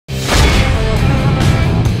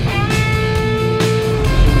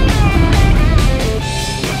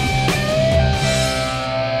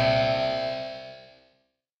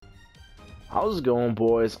How's it going,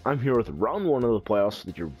 boys? I'm here with round one of the playoffs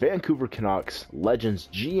with your Vancouver Canucks Legends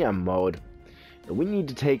GM mode. And we need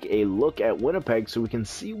to take a look at Winnipeg so we can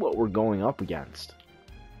see what we're going up against.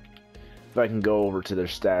 If I can go over to their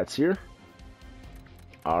stats here.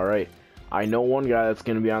 Alright, I know one guy that's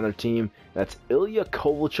going to be on their team. That's Ilya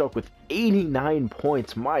Kovalchuk with 89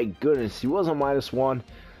 points. My goodness, he was a -1.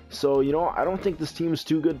 So, you know, I don't think this team is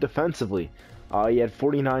too good defensively. He had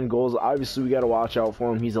 49 goals. Obviously, we got to watch out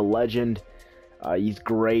for him. He's a legend. He's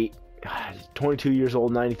great. He's 22 years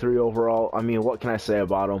old, 93 overall. I mean, what can I say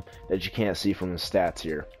about him that you can't see from the stats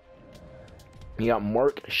here? You got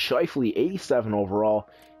Mark Scheifele, 87 overall.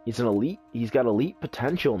 He's an elite. He's got elite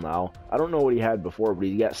potential now. I don't know what he had before, but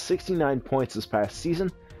he got 69 points this past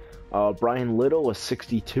season. Brian Little was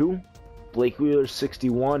 62. Blake Wheeler,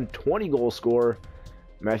 61, 20 goal scorer.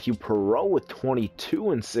 Matthew Perreault with 22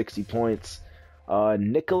 and 60 points.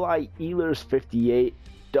 Nikolai Ehlers, 58.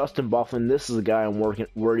 Dustin Byfuglien, this is a guy I'm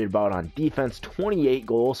worried about on defense. 28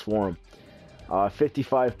 goals for him.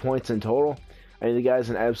 55 points in total. I mean, the guy's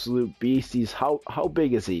an absolute beast. He's how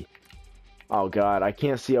big is he? Oh god, I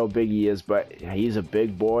can't see how big he is, but he's a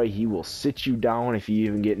big boy. He will sit you down if you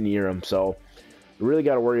even get near him. So, you really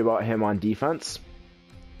got to worry about him on defense.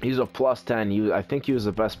 He's a +10. I think he was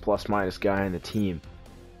the best plus-minus guy on the team.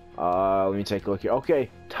 Let me take a look here. Okay,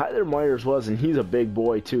 Tyler Myers was, and he's a big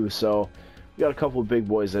boy too. So, we got a couple of big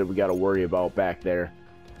boys that we got to worry about back there.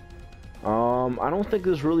 I don't think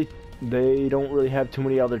they don't really have too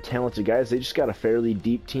many other talented guys. They just got a fairly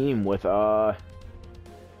deep team with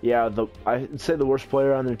yeah, I'd say the worst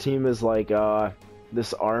player on their team is like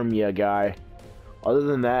this Armia guy. Other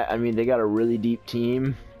than that, I mean, they got a really deep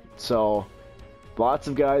team. So lots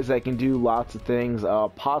of guys that can do lots of things.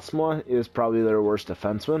 Potsma is probably their worst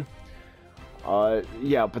defenseman.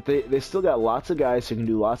 Yeah, but they still got lots of guys who can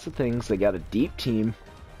do lots of things. They got a deep team,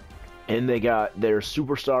 and they got their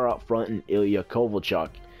superstar up front in Ilya Kovalchuk.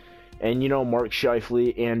 And, you know, Mark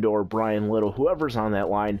Scheifele and or Brian Little, whoever's on that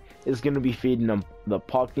line, is going to be feeding them the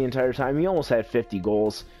puck the entire time. He almost had 50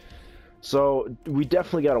 goals. So, we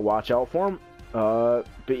definitely got to watch out for him. But,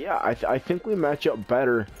 yeah, I think we match up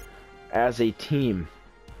better as a team.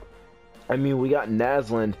 I mean, we got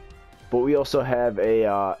Naslund, but we also have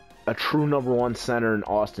a true #1 center in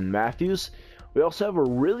Austin Matthews. We also have a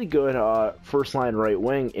really good first-line right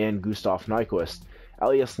wing in Gustav Nyquist.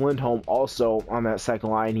 Elias Lindholm also on that second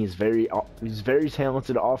line. He's very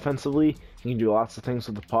talented offensively. He can do lots of things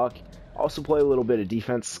with the puck. Also play a little bit of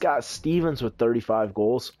defense. Scott Stevens with 35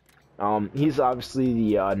 goals. He's obviously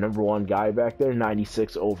the #1 guy back there,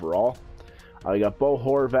 96 overall. We got Bo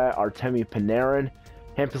Horvat, Artemi Panarin,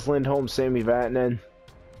 Hampus Lindholm, Sami Vatanen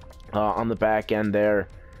on the back end there.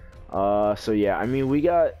 So yeah, I mean, we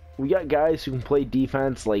got guys who can play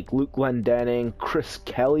defense like Luke Glendening, Chris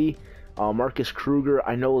Kelly, Marcus Kruger.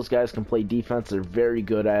 I know those guys can play defense. They're very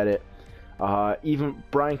good at it. Even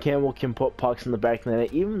Brian Campbell can put pucks in the back of the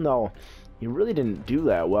net, even though he really didn't do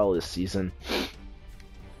that well this season.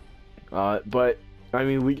 But I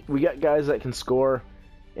mean, we got guys that can score.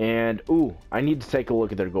 And ooh, I need to take a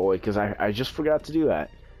look at their goalie because I just forgot to do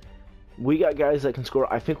that. We got guys that can score.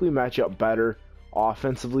 I think we match up better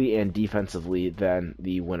offensively and defensively than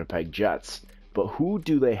the Winnipeg Jets. But who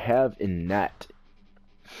do they have in net?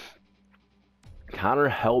 Connor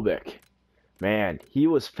Helbig. Man, he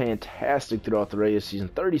was fantastic throughout the regular season.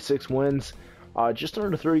 36 wins, just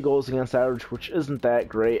under 30 goals against average, which isn't that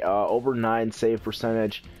great. Over 9 save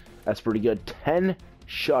percentage. That's pretty good. 10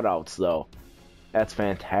 shutouts, though. That's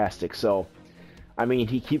fantastic. So, I mean,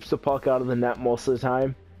 he keeps the puck out of the net most of the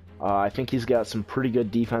time. I think he's got some pretty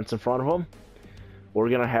good defense in front of him. We're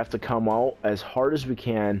going to have to come out as hard as we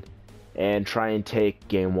can and try and take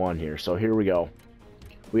game one here. So, here we go.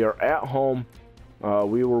 We are at home.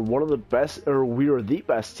 We were the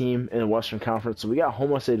best team in the Western Conference, so we got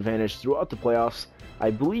home ice advantage throughout the playoffs,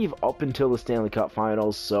 I believe up until the Stanley Cup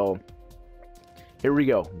Finals. So here we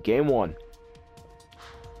go, game one.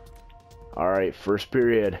 Alright, first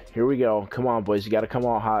period, here we go. Come on, boys, you got to come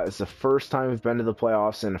out hot. It's the first time we've been to the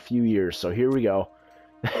playoffs in a few years, so here we go.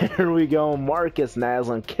 Here we go, Marcus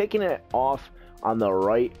Naslund kicking it off on the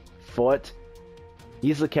right foot.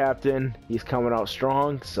 He's the captain, he's coming out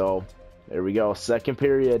strong, so there we go, second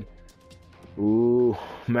period. Ooh,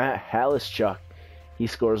 Matt Halischuk. He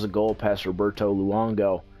scores a goal past Roberto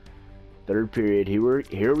Luongo. Third period,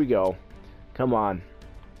 here we go. Come on.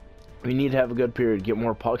 We need to have a good period, get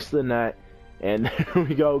more pucks to the net. And there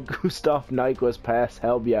we go, Gustav Nyquist past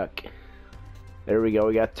Helbig. There we go,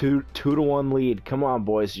 we got 2-1 lead. Come on,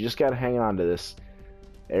 boys, you just got to hang on to this.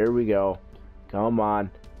 There we go. Come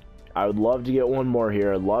on. I would love to get one more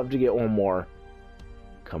here. I'd love to get one more.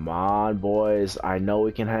 Come on, boys. I know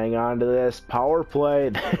we can hang on to this. Power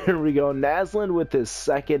play. There we go. Naslund with his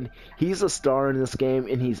second. He's a star in this game,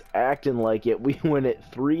 and he's acting like it. We win it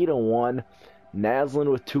 3-1. Naslund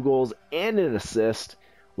with 2 goals and an assist.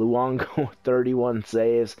 Luongo with 31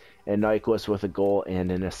 saves, and Nyquist with a goal and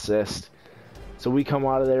an assist. So we come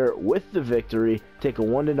out of there with the victory, take a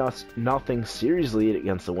 1-0 series lead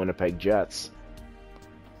against the Winnipeg Jets.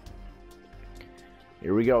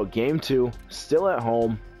 Here we go, game 2, still at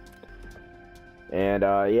home. And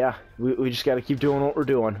yeah, we just got to keep doing what we're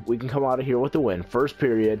doing. We can come out of here with a win. First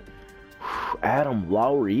period, Adam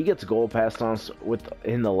Lowry, he gets a goal passed on us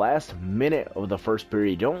in the last minute of the first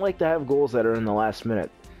period. You don't like to have goals that are in the last minute.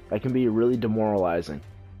 That can be really demoralizing.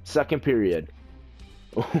 Second period.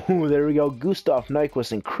 Ooh, there we go. Gustav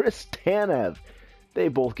Nyquist and Chris Tanev. They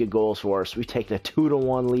both get goals for us. We take the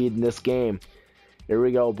 2-1 lead in this game. Here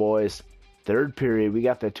we go, boys. Third period. We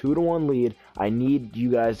got the 2-1 lead. I need you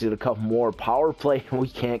guys to get a couple more. Power play. We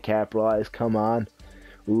can't capitalize. Come on.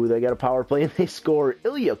 Ooh, they got a power play and they score.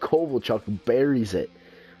 Ilya Kovalchuk buries it.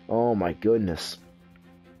 Oh, my goodness.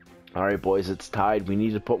 All right, boys. It's tied. We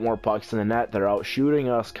need to put more pucks in the net. They're out shooting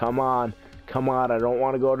us. Come on. Come on. I don't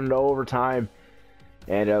want to go into overtime.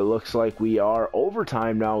 And it looks like we are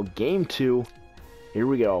overtime now. Game 2. Here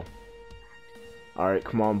we go. Alright,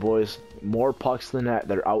 come on, boys. More pucks in the net.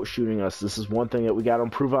 They're out shooting us. This is one thing that we got to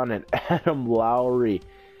improve on. And Adam Lowry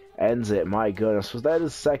ends it. My goodness. Was that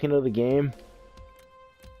his second of the game?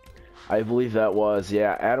 I believe that was.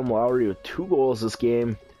 Yeah, Adam Lowry with 2 goals this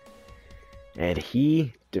game. And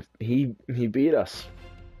he beat us.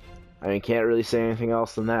 I mean, can't really say anything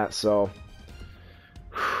else than that. So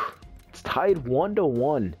tied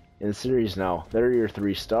 1-1 in the series now. There are your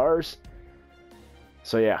 3 stars.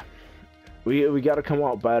 So yeah, we got to come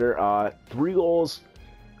out better. 3 goals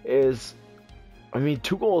is, I mean,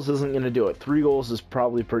 2 goals isn't going to do it. 3 goals is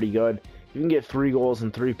probably pretty good. You can get 3 goals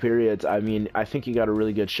in 3 periods. I mean, I think you got a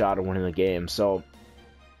really good shot of winning the game. So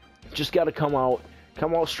just got to come out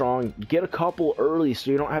strong. Get a couple early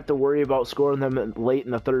so you don't have to worry about scoring them late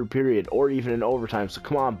in the 3rd period or even in overtime. So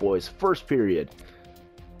come on, boys. First period.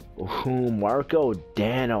 Ooh, Marco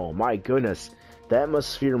Dano, my goodness, the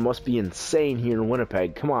atmosphere must be insane here in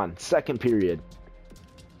Winnipeg. Come on, 2nd period.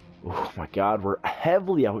 Oh my God, we're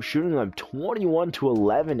heavily out shooting them,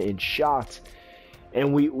 21-11 in shots,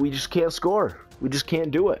 and we just can't score. We just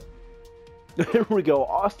can't do it. There we go,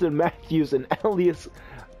 Austin Matthews and Elias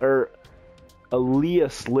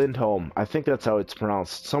Lindholm. I think that's how it's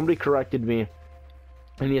pronounced. Somebody corrected me.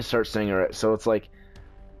 I need to start saying it right. So it's like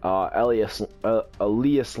Elias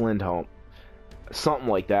Lindholm, something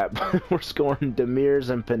like that. We're scoring Demirs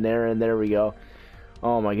and Panarin. There we go.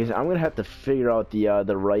 Oh my goodness, I'm gonna have to figure out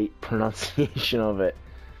the right pronunciation of it.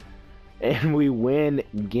 And we win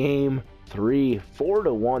game 3,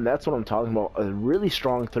 4-1. That's what I'm talking about. A really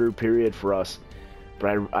strong 3rd period for us.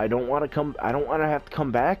 But I don't want to have to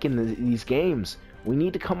come back in these games. We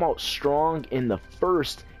need to come out strong in the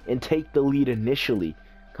 1st and take the lead initially.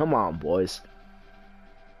 Come on, boys.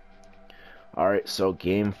 Alright, so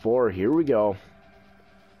game 4, here we go.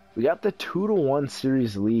 We got the 2-1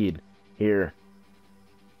 series lead here.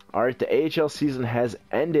 Alright, the AHL season has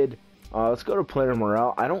ended. Let's go to player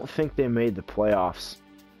morale. I don't think they made the playoffs.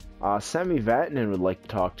 Sami Vatanen would like to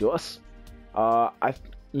talk to us. I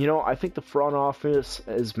think the front office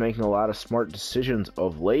is making a lot of smart decisions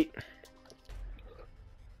of late.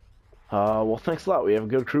 Well, thanks a lot. We have a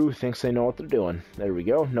good crew who thinks they know what they're doing. There we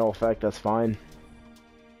go. No effect, that's fine.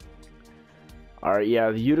 Alright, yeah,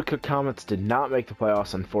 the Utica Comets did not make the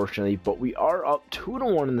playoffs, unfortunately, but we are up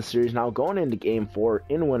 2-1 in the series now, going into Game 4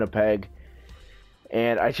 in Winnipeg.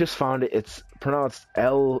 And I just found it's pronounced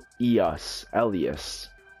Elias.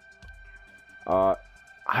 I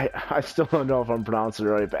still don't know if I'm pronouncing it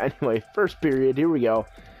right, but anyway, first period, here we go.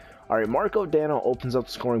 Alright, Marco Dano opens up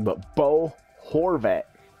the scoring, but Bo Horvat,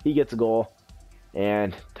 he gets a goal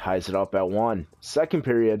and ties it up at 1. Second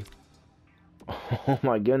period, oh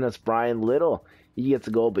my goodness, Brian Little, he gets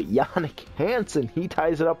a goal, but Yannick Hansen, he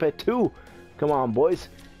ties it up at 2. Come on, boys.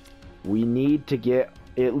 We need to get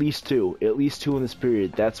at least 2 in this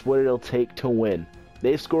period. That's what it'll take to win.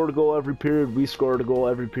 They've scored a goal every period. We scored a goal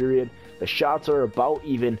every period. The shots are about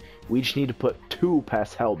even. We just need to put 2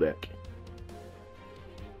 past Helbeck.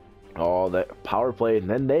 Oh, that power play, and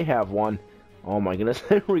then they have 1. Oh my goodness,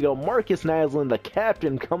 there we go. Marcus Naslund, the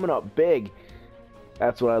captain, coming up big.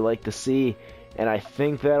 That's what I like to see. And I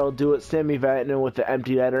think that'll do it. Sami Vatanen with the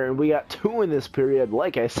empty netter. And we got 2 in this period.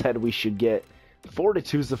 Like I said, we should get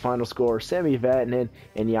 4-2 is the final score. Sami Vatanen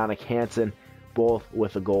and Yannick Hansen, both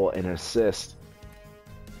with a goal and an assist.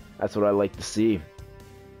 That's what I like to see.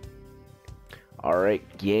 All right,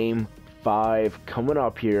 game 5 coming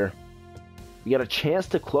up here. We got a chance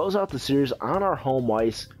to close out the series on our home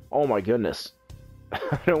ice. Oh my goodness.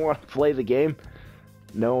 I don't want to play the game.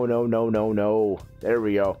 No, no, no, no, no. There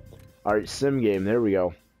we go. All right, sim game. There we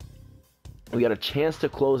go. We got a chance to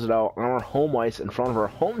close it out on our home ice in front of our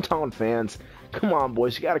hometown fans. Come on,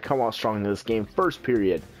 boys. You got to come out strong in this game. First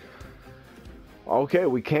period. Okay,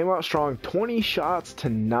 we came out strong. 20 shots to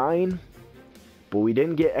 9. But we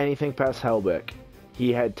didn't get anything past Helbeck.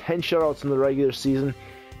 He had 10 shutouts in the regular season.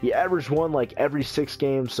 He averaged 1 like every 6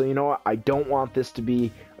 games. So you know what? I don't want this to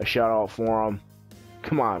be a shutout for him.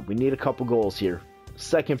 Come on. We need a couple goals here.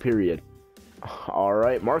 Second period.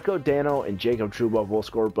 Alright, Marco Dano and Jacob Trouba will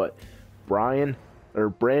score, but Brandon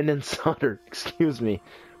Sutter, excuse me.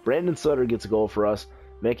 Brandon Sutter gets a goal for us,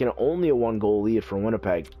 making it only a 1-goal lead for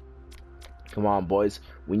Winnipeg. Come on, boys.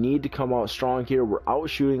 We need to come out strong here. We're out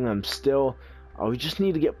shooting them still. We just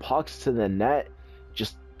need to get pucks to the net.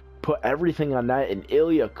 Just put everything on net, and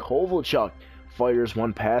Ilya Kovalchuk fires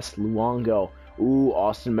one past Luongo. Ooh,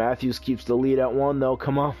 Austin Matthews keeps the lead at 1, though.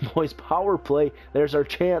 Come on, boys. Power play. There's our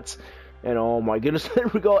chance. And oh my goodness, there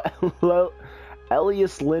we go.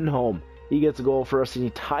 Elias Lindholm. He gets a goal for us, and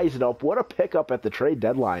he ties it up. What a pickup at the trade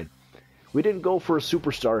deadline. We didn't go for a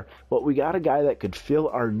superstar, but we got a guy that could fill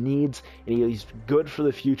our needs, and he's good for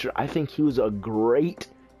the future. I think he was a great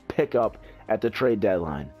pickup at the trade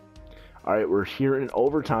deadline. All right, we're here in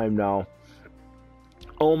overtime now.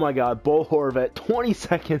 Oh my God, Bo Horvat, 20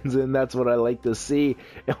 seconds in. That's what I like to see.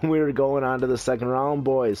 And we're going on to the second round,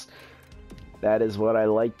 boys. That is what I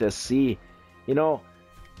like to see. You know,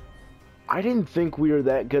 I didn't think we were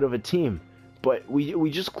that good of a team, but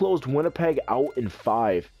we just closed Winnipeg out in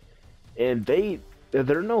 5. And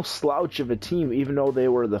they're no slouch of a team, even though they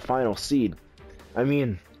were the final seed. I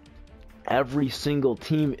mean, every single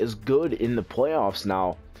team is good in the playoffs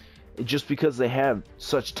now. Just because they have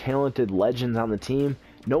such talented legends on the team,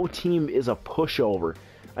 no team is a pushover.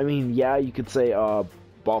 I mean, yeah, you could say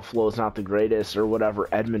Buffalo's not the greatest or whatever,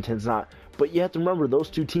 Edmonton's not. But you have to remember, those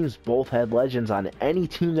two teams both had legends on it. Any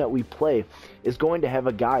team that we play is going to have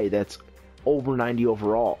a guy that's over 90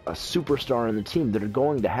 overall, a superstar in the team. They're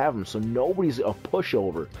going to have him, so nobody's a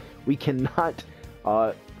pushover. We cannot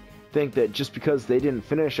think that just because they didn't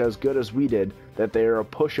finish as good as we did, that they're a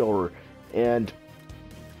pushover. And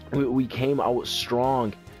we came out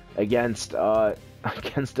strong against a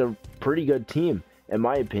pretty good team, in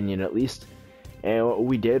my opinion at least, and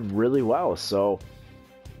we did really well. So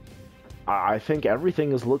I think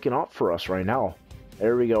everything is looking up for us right now.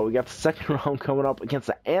 There we go. We got the second round coming up against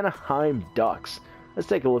the Anaheim Ducks. Let's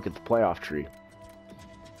take a look at the playoff tree.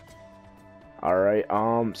 All right.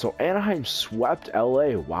 So Anaheim swept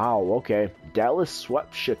LA. Wow. Okay. Dallas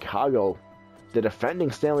swept Chicago. The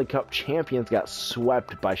defending Stanley Cup champions got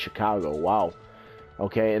swept by Chicago. Wow.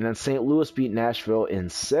 Okay. And then St. Louis beat Nashville in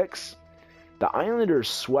 6. The Islanders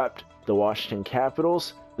swept the Washington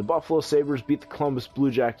Capitals. The Buffalo Sabres beat the Columbus Blue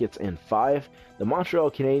Jackets in 5. The Montreal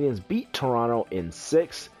Canadiens beat Toronto in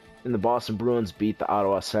 6. And the Boston Bruins beat the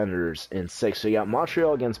Ottawa Senators in 6. So you got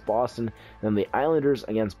Montreal against Boston, then the Islanders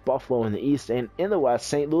against Buffalo in the East. And in the West,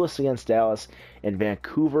 St. Louis against Dallas, and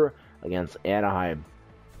Vancouver against Anaheim.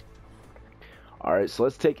 All right, so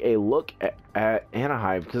let's take a look at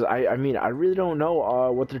Anaheim, because I mean, I really don't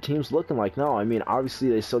know what their team's looking like now. I mean, obviously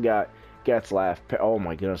they still got Getzlaf. Oh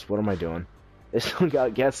my goodness, what am I doing? They still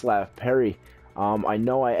got Getzlaf, Perry. I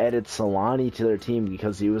know I added Solani to their team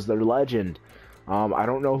because he was their legend. I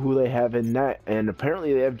don't know who they have in net, and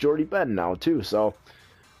apparently they have Jordy Ben now too. So,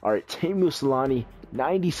 all right, Teemu Solani,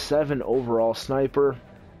 97 overall sniper.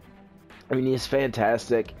 I mean, he's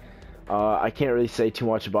fantastic. I can't really say too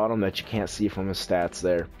much about him that you can't see from his stats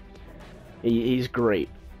there. He's great.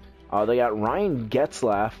 They got Ryan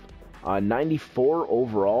Getzlaf, 94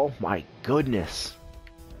 overall. My goodness.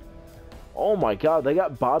 Oh my God, they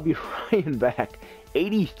got Bobby Ryan back.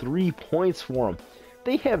 83 points for him.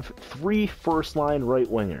 They have 3 first-line right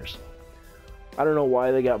wingers. I don't know why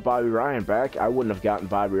they got Bobby Ryan back. I wouldn't have gotten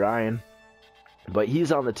Bobby Ryan. But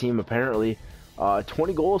he's on the team apparently.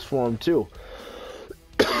 20 goals for him too.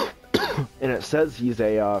 And it says he's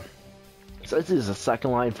a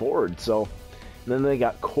second-line forward. So then they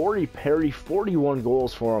got Corey Perry, 41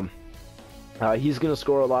 goals for him. He's gonna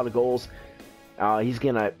score a lot of goals. He's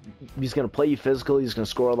gonna play you physical. He's gonna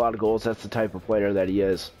score a lot of goals. That's the type of player that he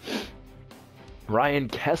is. Ryan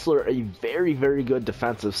Kessler, a very, very good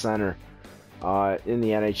defensive center in the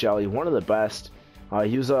NHL. He's one of the best.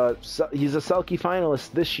 He's a Selke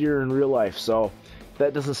finalist this year in real life. So if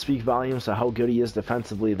that doesn't speak volumes to how good he is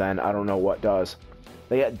defensively, then I don't know what does.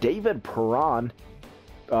 They got David Perron,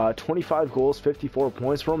 25 goals, 54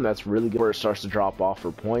 points for him. That's really good. Where it starts to drop off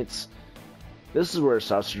for points. This is where it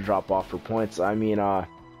starts to drop off for points. I mean,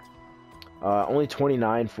 only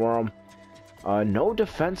 29 for him. No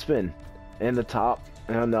defenseman in the top,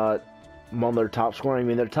 and among their top scoring. I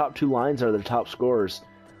mean, their top two lines are their top scorers.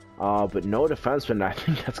 But no defenseman. I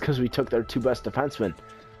think that's because we took their two best defensemen,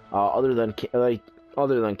 other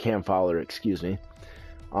than Cam Fowler. Excuse me.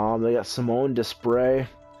 They got Simone Desprez.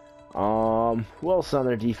 Who else on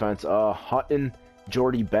their defense? Hutton,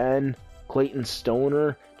 Jordy Ben, Clayton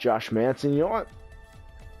Stoner, Josh Manson. You know what?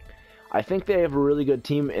 I think they have a really good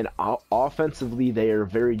team, and offensively they are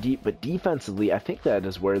very deep, but defensively I think that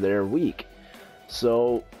is where they're weak.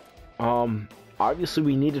 So, obviously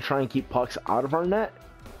we need to try and keep pucks out of our net,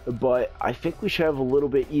 but I think we should have a little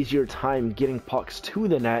bit easier time getting pucks to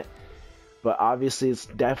the net. But obviously it's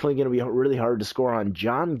definitely going to be really hard to score on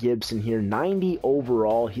John Gibson here. 90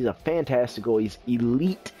 overall. He's a fantastic goalie. He's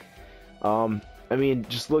elite. I mean,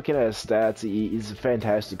 just looking at his stats, he's a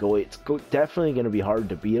fantastic goalie. It's definitely going to be hard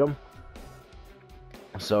to beat him.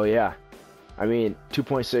 So yeah, I mean,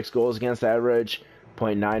 2.6 goals against average,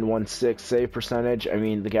 .916 save percentage. I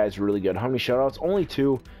mean, the guy's really good. How many shutouts? Only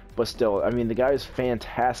 2, but still, I mean, the guy's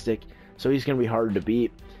fantastic. So he's going to be hard to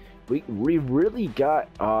beat. We really got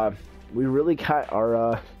our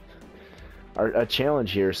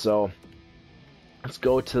challenge here. So let's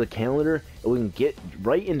go to the calendar, and we can get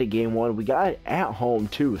right into game 1. We got it at home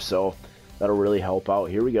too, so that'll really help out.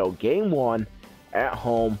 Here we go. Game 1 at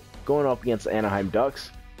home, going up against the Anaheim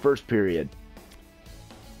Ducks. First period.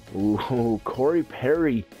 Ooh, Corey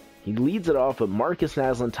Perry. He leads it off, but Marcus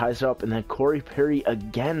Naslund ties it up, and then Corey Perry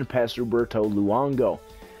again past Roberto Luongo.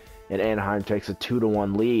 And Anaheim takes a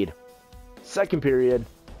 2-1 lead. Second period.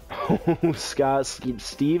 Scott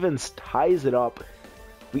Stevens ties it up.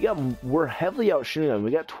 We're heavily outshooting them.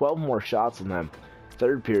 We got 12 more shots than them.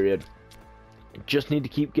 Third period. Just need to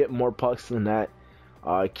keep getting more pucks than that.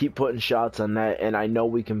 Keep putting shots on that, and I know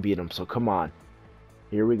we can beat them. So come on.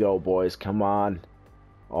 Here we go, boys. Come on.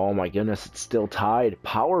 Oh my goodness, it's still tied.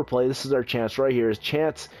 Power play. This is our chance right here. His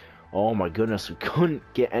chance. Oh my goodness, we couldn't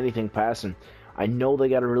get anything past him. I know they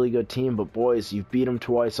got a really good team, but boys, you've beat them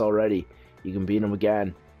twice already. You can beat them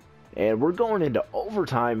again. And we're going into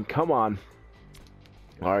overtime. Come on.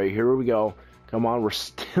 All right, here we go. Come on, we're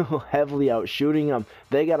still heavily out shooting them.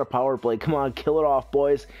 They got a power play. Come on, kill it off,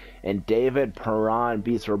 boys. And David Perron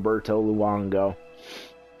beats Roberto Luongo.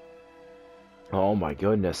 Oh my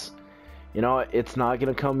goodness. You know, it's not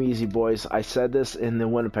going to come easy, boys. I said this in the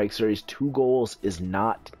Winnipeg series. 2 goals is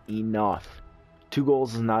not enough. 2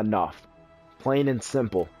 goals is not enough. Plain and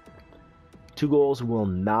simple. 2 goals will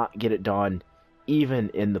not get it done, even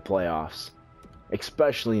in the playoffs.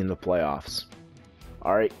 Especially in the playoffs.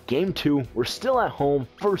 Alright, game 2. We're still at home.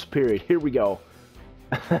 First period. Here we go.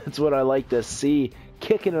 That's what I like to see.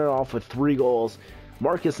 Kicking it off with 3 goals.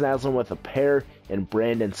 Marcus Naslund with a pair, and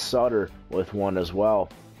Brandon Sutter with 1 as well.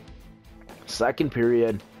 Second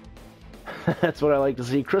period. That's what I like to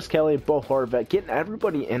see. Chris Kelly and Bo Horvat getting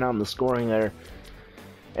everybody in on the scoring there.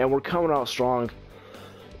 And we're coming out strong.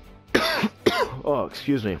 Oh,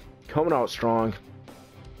 excuse me. Coming out strong.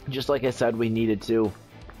 Just like I said we needed to.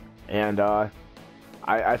 And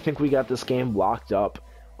I think we got this game locked up.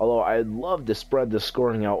 Although I'd love to spread the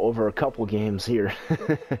scoring out over a couple games here.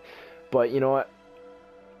 But you know what?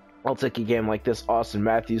 I'll take a game like this. Austin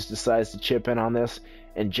Matthews decides to chip in on this.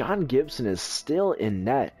 And John Gibson is still in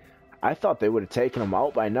net. I thought they would have taken him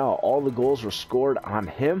out by now. All the goals were scored on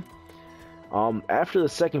him. After the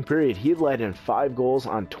second period, he led in 5 goals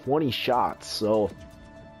on 20 shots. So,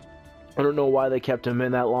 I don't know why they kept him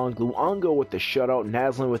in that long. Luongo with the shutout.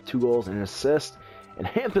 Naslund with 2 goals and an assist. And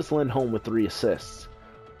Hampus Lindholm with 3 assists.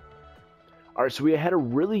 Alright, so we had a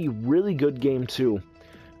really, really good game too.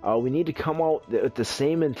 We need to come out with the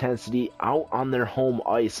same intensity out on their home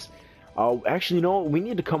ice. Actually, no, we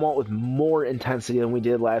need to come out with more intensity than we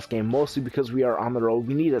did last game, mostly because we are on the road.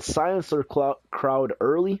 We need to silence their crowd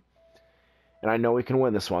early, and I know we can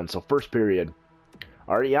win this one. So first period.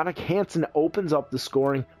 Alright, Jannik Hansen opens up the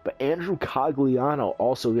scoring, but Andrew Cogliano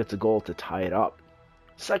also gets a goal to tie it up.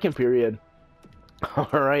 Second period.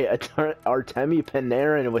 Alright, Artemi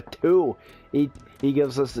Panarin with 2. He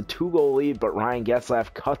gives us the 2-goal lead, but Ryan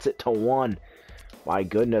Getzlaf cuts it to 1. My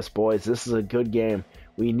goodness, boys, this is a good game.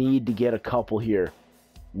 We need to get a couple here.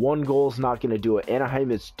 1 goal is not going to do it.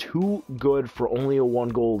 Anaheim is too good for only a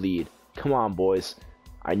 1-goal lead. Come on, boys.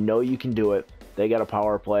 I know you can do it. They got a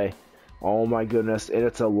power play. Oh my goodness, and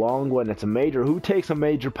it's a long one. It's a major. Who takes a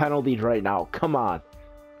major penalty right now? Come on.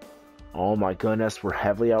 Oh my goodness, we're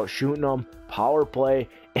heavily out shooting them. Power play,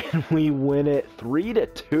 and we win it.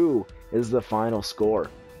 3-2 is the final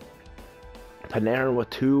score. Panarin with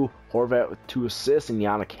 2, Horvat with 2 assists, and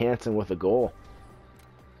Jannik Hansen with a goal.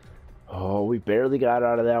 Oh, we barely got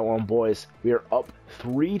out of that one, boys. We are up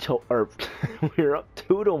we are up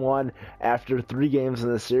 2-1 after 3 games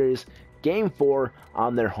in the series. Game 4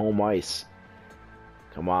 on their home ice.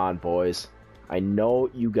 Come on, boys. I know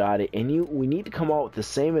you got it, and we need to come out with the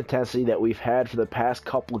same intensity that we've had for the past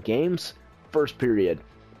couple games. First period.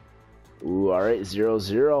 Ooh, all right,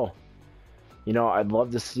 0-0. You know, I'd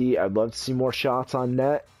love to see more shots on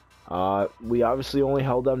net. We obviously only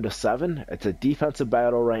held them to 7. It's a defensive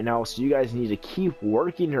battle right now, so you guys need to keep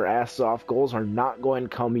working your asses off. Goals are not going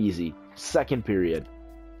to come easy. Second period.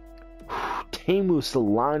 Teemu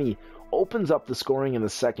Selanne opens up the scoring in the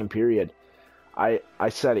second period. I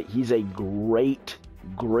said it. He's a great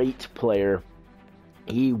player.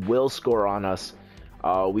 He will score on us.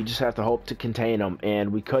 We just have to hope to contain him,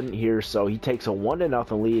 and we couldn't here, so he takes a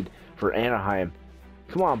 1-0 lead for Anaheim.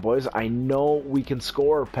 Come on, boys. I know we can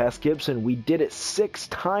score past Gibson. We did it 6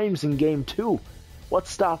 times in Game 2. What's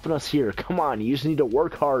stopping us here? Come on. You just need to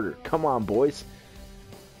work harder. Come on, boys.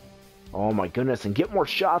 Oh, my goodness. And get more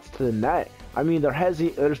shots to the net. I mean,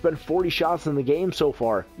 there's been 40 shots in the game so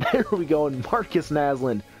far. There we go. And Marcus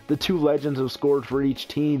Naslund. The 2 legends have scored for each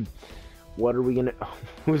team. What are we going to...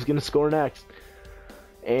 Who's going to score next?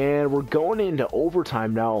 And we're going into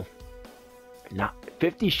overtime now.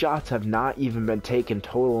 50 shots have not even been taken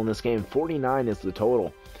total in this game. 49 is the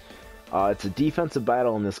total. It's a defensive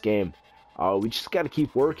battle in this game. We just got to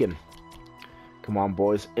keep working. Come on,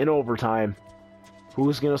 boys. In overtime.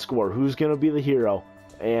 Who's going to score? Who's going to be the hero?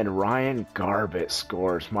 And Ryan Garbutt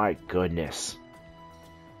scores. My goodness.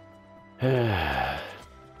 Ryan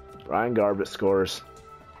Garbutt scores.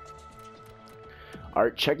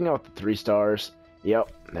 Alright, checking out the 3 stars.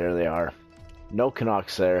 Yep, there they are. No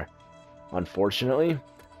Canucks there. Unfortunately,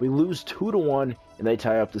 we lose 2-1, and they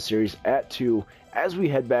tie up the series at 2 as we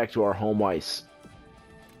head back to our home ice.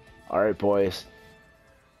 Alright, boys.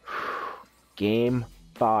 Game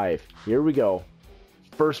 5. Here we go.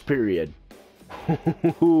 First period.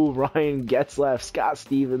 Ryan Getzlaf, Scott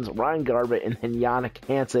Stevens, Ryan Garbutt, and then Jannik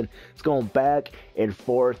Hansen. It's going back and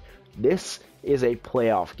forth. This is a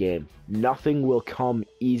playoff game. Nothing will come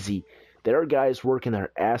easy. There are guys working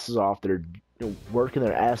their asses off. They're working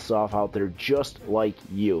their asses off out there just like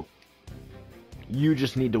you. You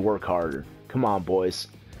just need to work harder. Come on, boys.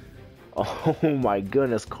 Oh my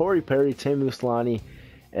goodness. Corey Perry, Teemu Selanne,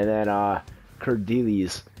 and then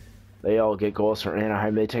Kurdiles. They all get goals for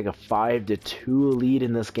Anaheim. They take a 5-2 lead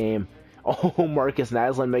in this game. Oh, Marcus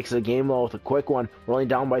Naslund makes it a game low with a quick one. We're only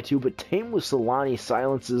down by 2, but Teemu Selanne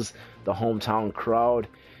silences the hometown crowd,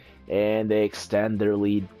 and they extend their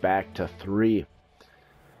lead back to 3.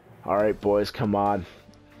 All right, boys, come on.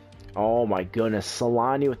 Oh, my goodness.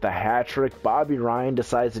 Selanne with the hat trick. Bobby Ryan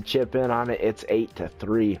decides to chip in on it. It's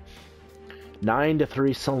 8-3. 9-3.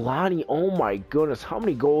 Selanne, oh, my goodness. How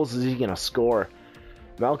many goals is he going to score?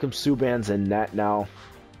 Malcolm Subban's in net now.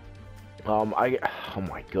 Oh my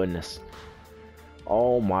goodness.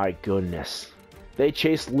 Oh my goodness. They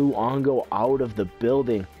chased Luongo out of the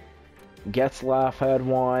building. Getzlaf had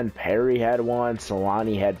 1, Perry had 1,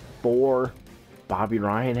 Selanne had 4, Bobby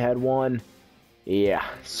Ryan had 1. Yeah,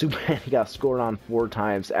 Subban got scored on 4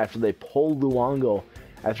 times after they pulled Luongo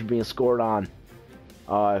after being scored on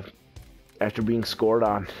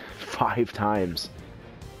 5 times.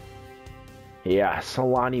 Yeah,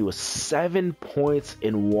 Selanne was 7 points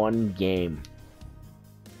in 1 game.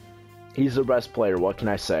 He's the best player, what can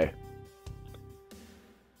I say?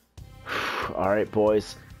 Alright,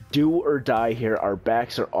 boys. Do or die here. Our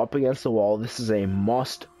backs are up against the wall. This is a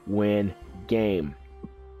must-win game.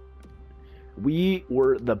 We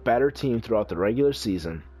were the better team throughout the regular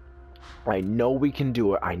season. I know we can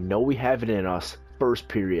do it. I know we have it in us. First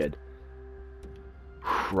period.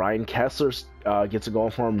 Ryan Kessler gets a goal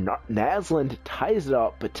for him. Naslund ties it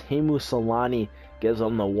up, but Teemu Selanne gives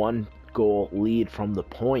them the 1-goal lead from the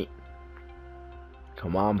point.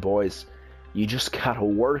 Come on, boys. You just gotta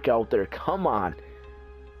work out there. Come on.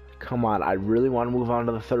 Come on. I really want to move on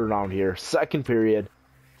to the 3rd round here. Second period.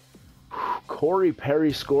 Corey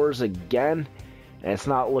Perry scores again, and it's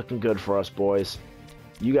not looking good for us, boys.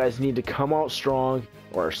 You guys need to come out strong,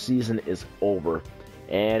 or our season is over.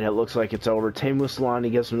 And it looks like it's over. Teemu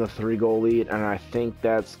Selanne gives him the 3-goal lead, and I think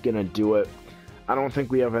that's going to do it. I don't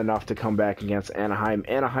think we have enough to come back against Anaheim.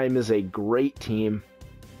 Anaheim is a great team.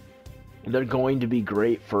 They're going to be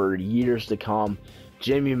great for years to come.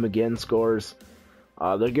 Jamie McGinn scores.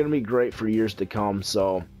 They're going to be great for years to come.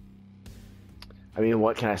 So, I mean,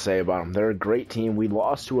 what can I say about them? They're a great team. We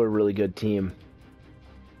lost to a really good team.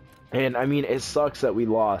 And, I mean, it sucks that we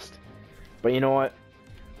lost. But you know what?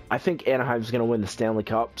 I think Anaheim's going to win the Stanley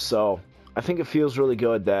Cup, so I think it feels really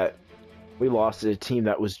good that we lost to a team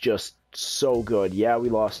that was just so good. Yeah, we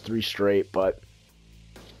lost 3 straight, but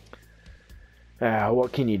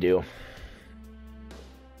what can you do?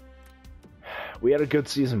 We had a good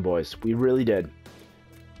season, boys. We really did.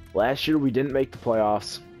 Last year, we didn't make the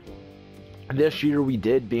playoffs. This year, we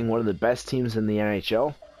did, being one of the best teams in the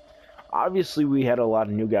NHL. Obviously, we had a lot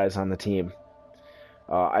of new guys on the team.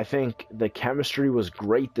 I think the chemistry was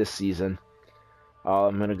great this season.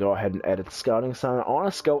 I'm going to go ahead and edit the scouting sign. I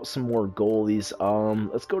want to scout some more goalies.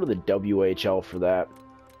 Let's go to the WHL for that.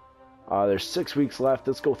 There's 6 weeks left.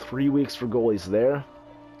 Let's go 3 weeks for goalies there.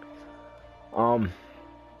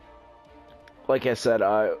 Like I said,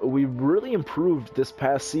 we really improved this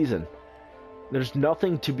past season. There's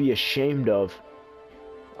nothing to be ashamed of.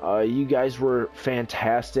 You guys were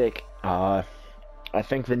fantastic. I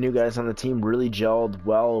think the new guys on the team really gelled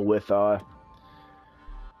well with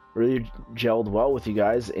you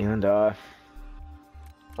guys, and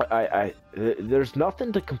there's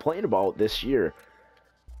nothing to complain about this year.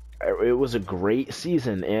 It was a great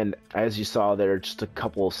season, and as you saw there just a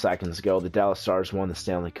couple of seconds ago, the Dallas Stars won the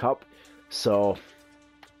Stanley Cup. So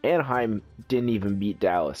Anaheim didn't even beat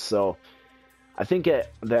Dallas. So I think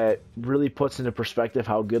that really puts into perspective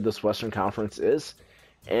how good this Western Conference is.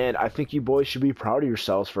 And I think you boys should be proud of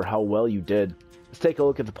yourselves for how well you did. Let's take a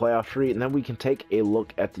look at the playoff tree, and then we can take a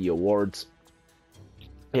look at the awards.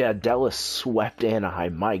 Yeah, Dallas swept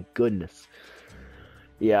Anaheim. My goodness.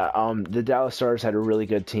 Yeah, the Dallas Stars had a really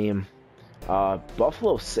good team.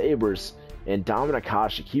 Buffalo Sabres and Dominik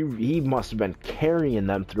Hasek, he must have been carrying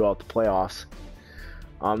them throughout the playoffs.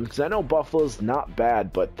 Because I know Buffalo's not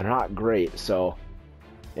bad, but they're not great. So,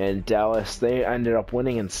 and Dallas, they ended up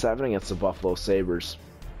winning in 7 against the Buffalo Sabres.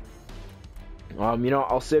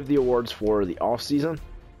 I'll save the awards for the off season.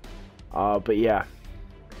 But yeah,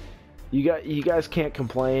 you guys can't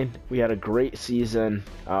complain. We had a great season.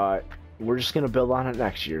 We're just gonna build on it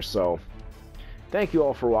next year. So, thank you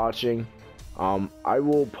all for watching. I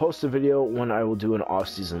will post a video when I will do an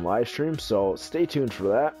off-season live stream. So stay tuned for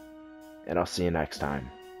that, and I'll see you next time.